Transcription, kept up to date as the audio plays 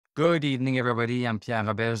Good evening, everybody. I'm Pierre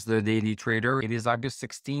Robert, the Daily Trader. It is August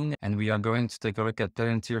 16, and we are going to take a look at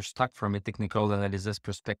Palantir Stock from a technical analysis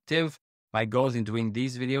perspective. My goal in doing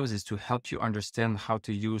these videos is to help you understand how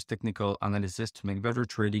to use technical analysis to make better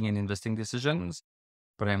trading and investing decisions.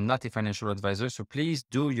 But I'm not a financial advisor, so please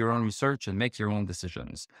do your own research and make your own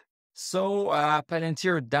decisions. So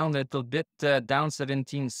Palantir down a little bit, down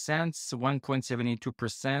 17 cents,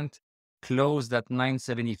 1.72%, closed at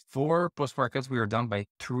 974. Post-markets, we are down by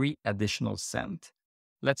 3 additional cents.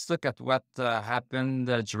 Let's look at what happened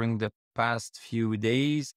during the past few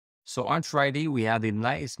days. So on Friday, we had a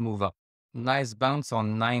nice move up. Nice bounce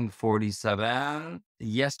on 947.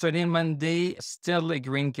 Yesterday, Monday, still a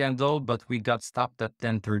green candle, but we got stopped at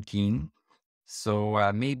 1013.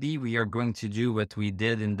 So maybe we are going to do what we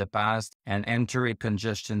did in the past and enter a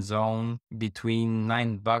congestion zone between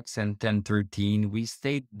 $9 and 1013. We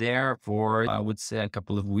stayed there for, I would say, a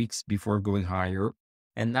couple of weeks before going higher.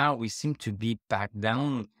 And now we seem to be back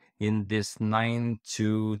down in this 9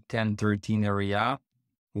 to 1013 area.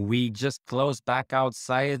 We just closed back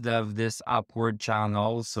outside of this upward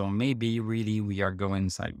channel. So maybe really we are going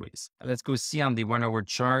sideways. Let's go see on the 1 hour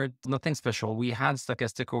chart. Nothing special. We had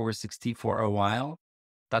stochastic over 60 for a while.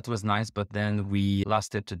 That was nice, but then we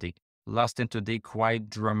lost it today. Lost it today quite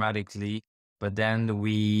dramatically. But then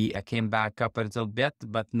we came back up a little bit,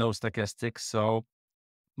 but no stochastic. So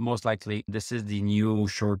most likely this is the new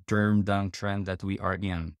short-term downtrend that we are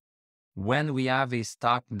in. When we have a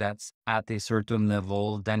stock that's at a certain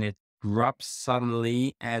level, then it drops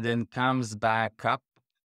suddenly and then comes back up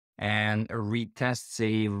and retests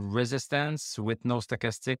a resistance with no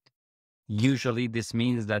stochastic. Usually this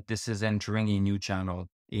means that this is entering a new channel,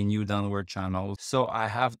 a new downward channel. So I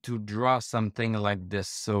have to draw something like this.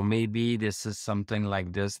 So maybe this is something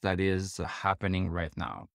like this that is happening right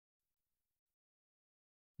now.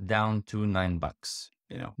 Down to $9.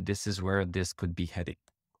 This is where this could be heading.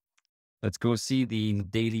 Let's go see the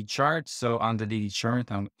daily chart. So on the daily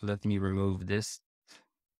chart, let me remove this.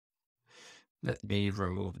 Let me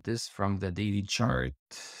remove this from the daily chart.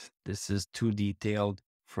 This is too detailed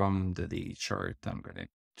from the daily chart. I'm going to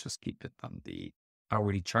just keep it on the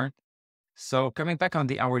hourly chart. So coming back on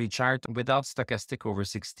the hourly chart, without stochastic over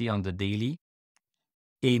 60 on the daily,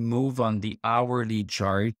 a move on the hourly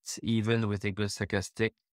chart, even with a good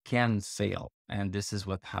stochastic, can fail. And this is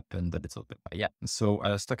what happened a little bit. Yeah. So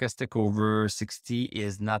stochastic over 60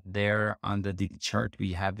 is not there on the daily chart.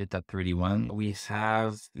 We have it at 31. We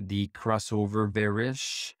have the crossover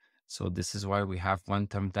bearish. So this is why we have one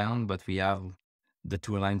thumb down, but we have the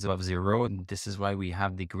two lines above zero. And this is why we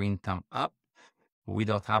have the green thumb up. We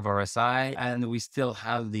don't have RSI and we still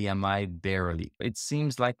have the MI barely. It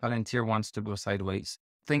seems like Palantir wants to go sideways.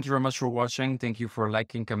 Thank you very much for watching. Thank you for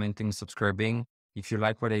liking, commenting, subscribing. If you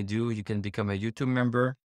like what I do, you can become a YouTube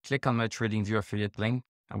member. Click on my TradingView affiliate link.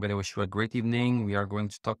 I'm going to wish you a great evening. We are going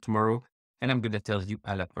to talk tomorrow and I'm going to tell you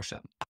à la prochaine.